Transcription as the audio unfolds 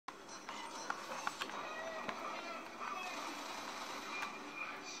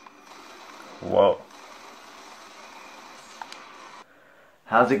Whoa.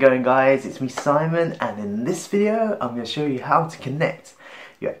 How's it going, guys? It's me, Simon, and in this video I'm going to show you how to connect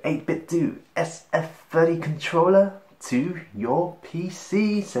your 8bitdo SF30 controller to your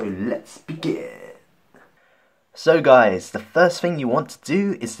PC. So let's begin. So guys, the first thing you want to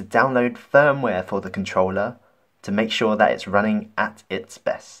do is to download firmware for the controller to make sure that it's running at its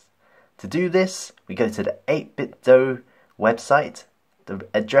best. To do this, we go to the 8bitdo website. The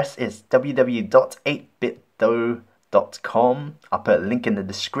address is www.8bitdo.com. I'll put a link in the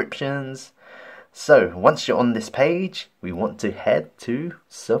descriptions. So once you're on this page, we want to head to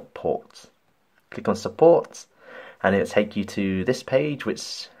support. Click on support and it'll take you to this page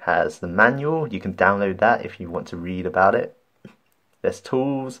which has the manual. You can download that if you want to read about it. There's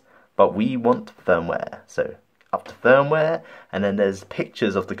tools, but we want firmware. So up to firmware, and then there's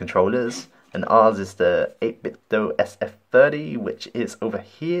pictures of the controllers, and ours is the 8bitdo SF30, which is over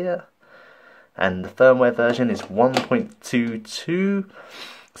here, and the firmware version is 1.22.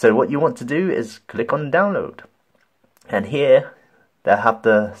 So what you want to do is click on download, and here they'll have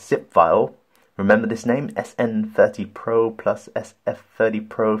the zip file. Remember this name, SN30 Pro plus SF30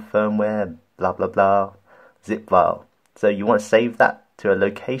 Pro firmware blah blah blah zip file. So you want to save that to a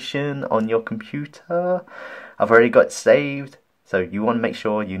location on your computer. I've already got it saved, so you want to make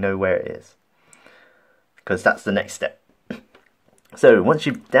sure you know where it is, because that's the next step. So once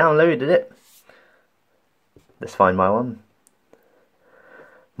you've downloaded it, let's find my one.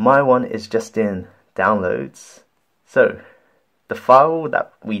 My one is just in downloads. So the file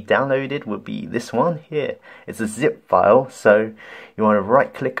that we downloaded would be this one here. It's a zip file, so you want to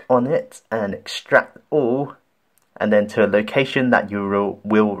right click on it and extract all, and then to a location that you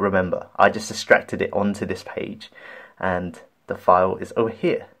will remember. I just extracted it onto this page, and the file is over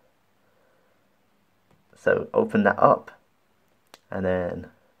here. So open that up, and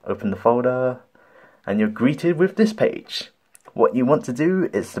then open the folder, and you're greeted with this page. What you want to do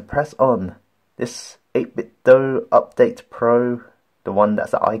is to press on this 8bitdo Update Pro, the one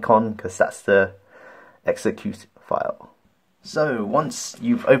that's the icon, because that's the execute file. So once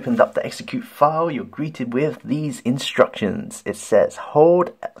you've opened up the execute file, you're greeted with these instructions. It says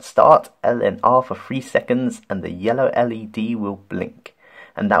hold start L and R for 3 seconds and the yellow LED will blink,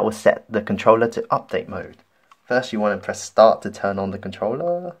 and that will set the controller to update mode. First you want to press start to turn on the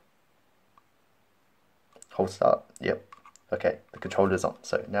controller. Hold start, yep, okay, the controller's on.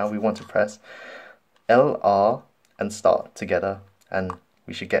 So now we want to press L, R and start together, and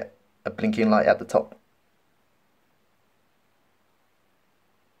we should get a blinking light at the top.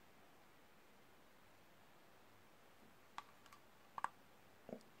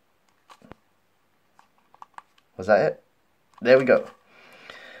 Was that it? There we go.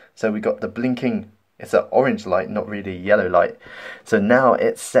 So we got the blinking, it's an orange light, not really a yellow light. So now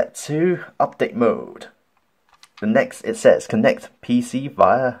it's set to update mode. The next it says connect PC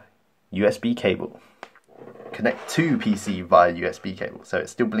via USB cable. Connect to PC via USB cable. So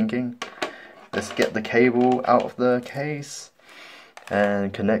it's still blinking. Let's get the cable out of the case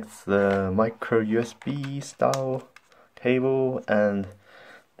and connect the micro USB style cable and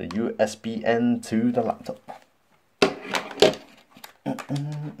the USB end to the laptop.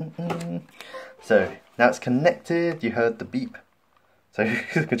 So now it's connected. You heard the beep. So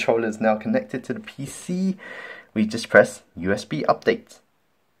the controller is now connected to the PC. We just press USB update,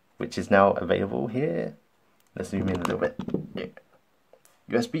 which is now available here. Let's zoom in a little bit. Yeah.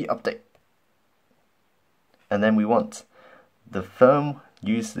 USB update. And then we want the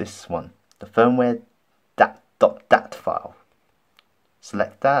use this one, the firmware .dat file.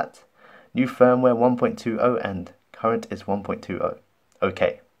 Select that. New firmware 1.20 and current is 1.20.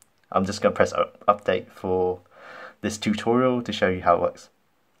 Okay, I'm just going to press update for this tutorial to show you how it works.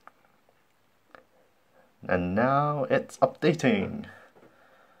 And now it's updating.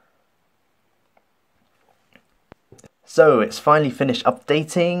 So it's finally finished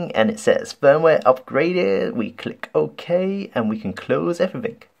updating and it says firmware upgraded. We click OK and we can close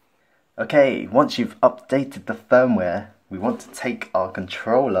everything. Okay, once you've updated the firmware, we want to take our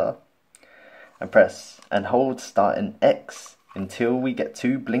controller and press and hold start and X until we get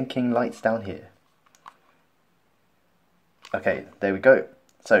 2 blinking lights down here. Okay, there we go.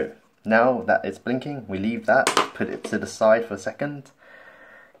 So now that it's blinking, we leave that, put it to the side for a second,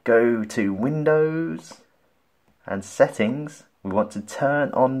 go to Windows and Settings. We want to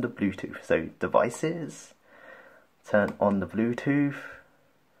turn on the Bluetooth. So Devices, turn on the Bluetooth,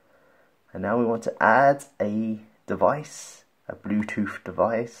 and now we want to add a device, a Bluetooth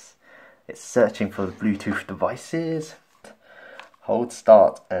device. It's searching for the Bluetooth devices. Hold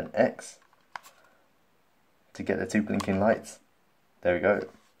start and X to get the 2 blinking lights. There we go.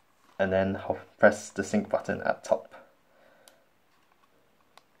 and then press the sync button at top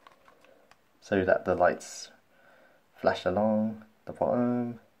so that the lights flash along the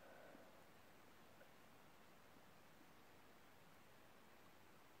bottom.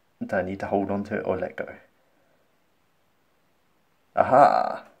 Don't need to hold on to it or let go.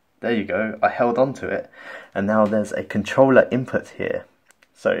 Aha! There you go, I held on to it, and now there's a controller input here.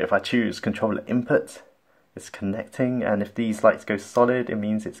 So if I choose controller input, it's connecting, and if these lights go solid, it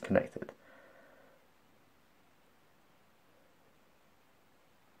means it's connected.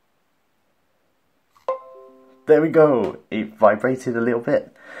 There we go, it vibrated a little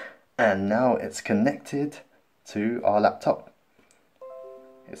bit, and now it's connected to our laptop.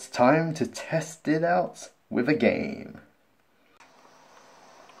 It's time to test it out with a game.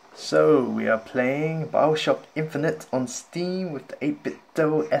 So we are playing Bioshock Infinite on Steam with the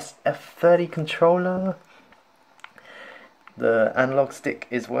 8bitdo SF30 controller. The analog stick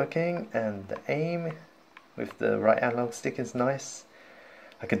is working and the aim with the right analog stick is nice.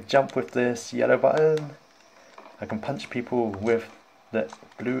 I can jump with this yellow button. I can punch people with the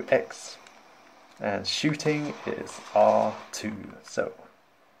blue X. And shooting is R2. So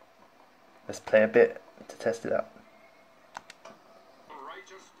let's play a bit to test it out.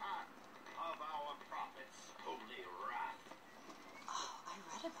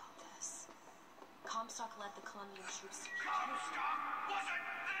 Comstock led the Colombian troops. Comstock wasn't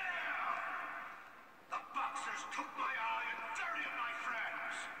there! The boxers took my eye and dirtied my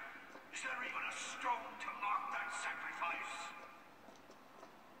friends! Is there even a stone to mark that sacrifice?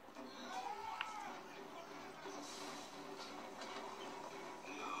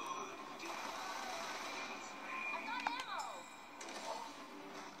 I got ammo!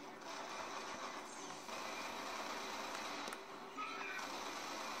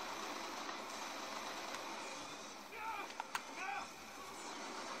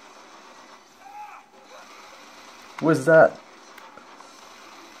 What's that?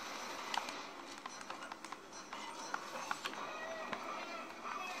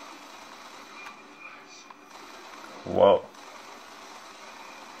 Whoa.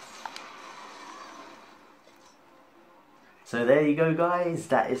 So there you go guys,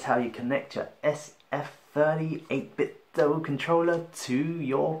 that is how you connect your SF30 8bitdo controller to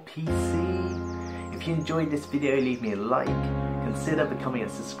your PC. If you enjoyed this video, leave me a like. Consider becoming a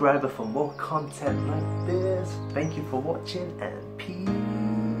subscriber for more content like this. Thank you for watching and peace.